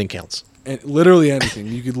 Yeah, anything counts. And literally anything.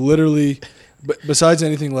 You could literally, but besides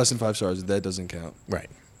anything less than 5 stars, that doesn't count. Right.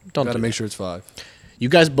 Don't Gotta do make that. sure it's 5. You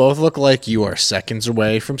guys both look like you are seconds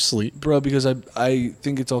away from sleep. Bro, because I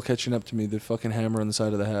think it's all catching up to me. The fucking hammer on the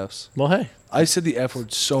side of the house. Well, hey, I said the F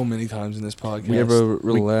word so many times in this podcast. We ever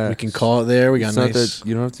relax. we can call it there. We got It's nice. not that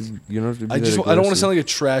you don't have to. You don't have to. Be I don't want to sound like a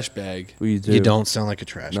trash bag. Well, you do. You don't sound like a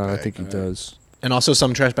trash No, bag. I think he does. And also,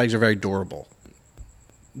 some trash bags are very durable.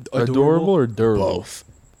 Adorable or durable? Both.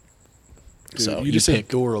 Dude, So you just said pick.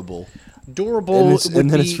 adorable. Durable. And, then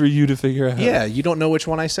would it's be- for you to figure out. Yeah, you don't know which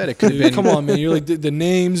one I said. It could have Dude, been. come on, man. You're like the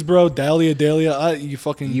names, bro. Dahlia. You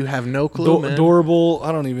fucking. You have no clue, man. Adorable.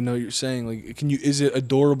 I don't even know what you're saying. Like, can you? Is it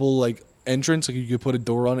adorable? Like entrance? Like you could put a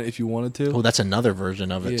door on it if you wanted to. Oh, that's another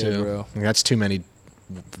version of it Yeah, too. bro. That's too many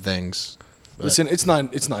things. But Listen, it's 9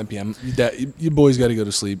 p.m. You boys got to go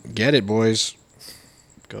to sleep. get it, boys.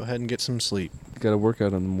 Go ahead and get some sleep. Got to work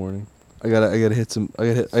out in the morning. I gotta hit some.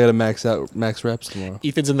 I gotta max reps tomorrow.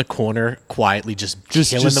 Ethan's in the corner, quietly just killing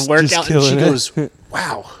just the workout, and she killing it. goes,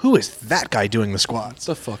 "Wow, who is that guy doing the squats?"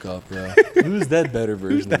 Shut the fuck up, bro. Who's that better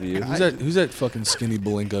version of you? Who's that fucking skinny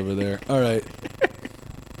blink over there? All right.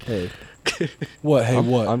 Hey, What? Hey,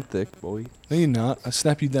 what? I'm thick, boy. No, you're not. I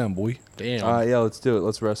snap you down, boy. Damn. Yeah, let's do it.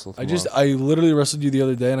 Let's wrestle. I literally wrestled you the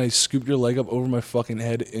other day, and I scooped your leg up over my fucking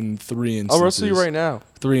head in 3 instances. I'll wrestle you right now.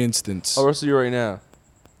 3 instances. I'll wrestle you right now.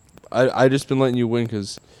 I just been letting you win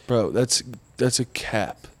because, Bro, that's a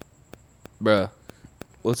cap. bruh,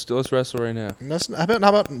 Let's wrestle right now. How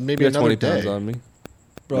about maybe You got another 20 pounds day? on me.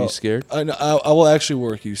 Bro, Are you scared? I will actually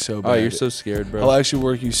work you so bad. Oh, you're so scared, bro. I'll actually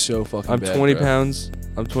work you so fucking I'm bad. 20 bro. pounds.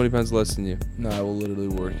 I'm 20 pounds less than you. No, I will literally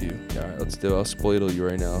work you. All right, let's do it. I'll spoil you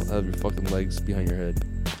right now. I'll have your fucking legs behind your head.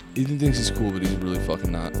 Ethan thinks he's cool, but he's really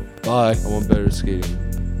fucking not. Bye. I want better skating.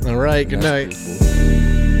 All right. Good That's night. pretty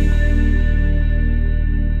cool.